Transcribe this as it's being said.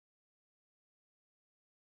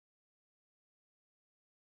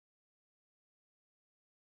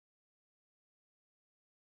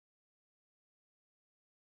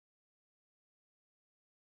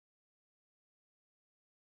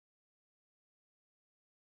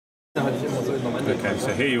Okay,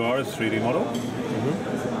 so here you are as a 3D model.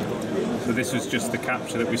 So this was just the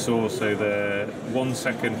capture that we saw, so the 1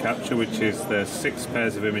 second capture, which is the 6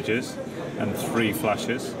 pairs of images and 3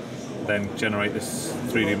 flashes, then generate this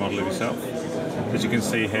 3D model of yourself. As you can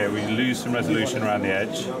see here, we lose some resolution around the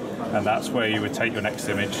edge, and that's where you would take your next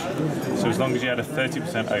image. So as long as you had a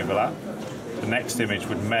 30% overlap, the next image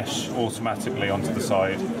would mesh automatically onto the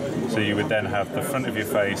side. So you would then have the front of your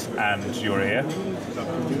face and your ear.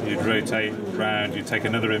 You'd rotate round, you'd take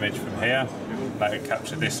another image from here, that would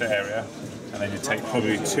capture this area, and then you'd take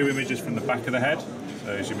probably 2 images from the back of the head.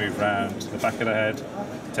 So as you move round the back of the head,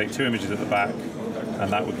 take 2 images at the back,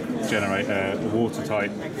 and that would generate a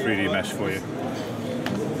watertight 3D mesh for you.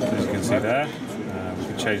 As you can see there, we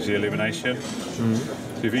can change the illumination.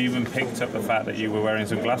 So we've even picked up the fact that you were wearing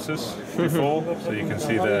some glasses before, so you can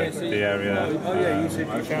see the area and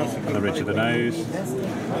the ridge of the nose.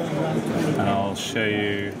 And I'll show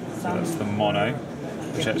you, so that's the mono,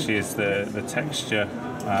 which actually is the texture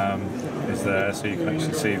is there, so you can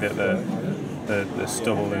actually see that the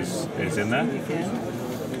stubble is in there.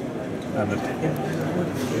 And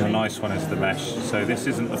the nice one is the mesh. So this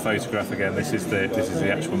isn't the photograph again, this is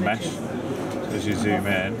the actual mesh. So as you zoom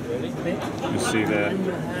in, you see the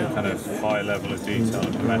kind of high level of detail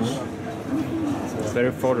of the mesh. It's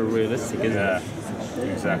very photorealistic, isn't it? Yeah,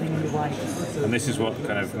 exactly. And this is what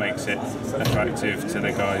kind of makes it attractive to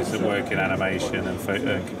the guys that work in animation and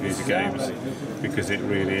computer games, because it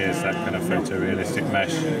really is that kind of photorealistic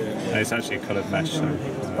mesh. And it's actually a coloured mesh, so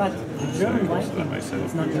that makes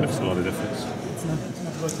a lot of difference.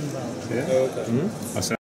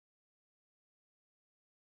 Yeah.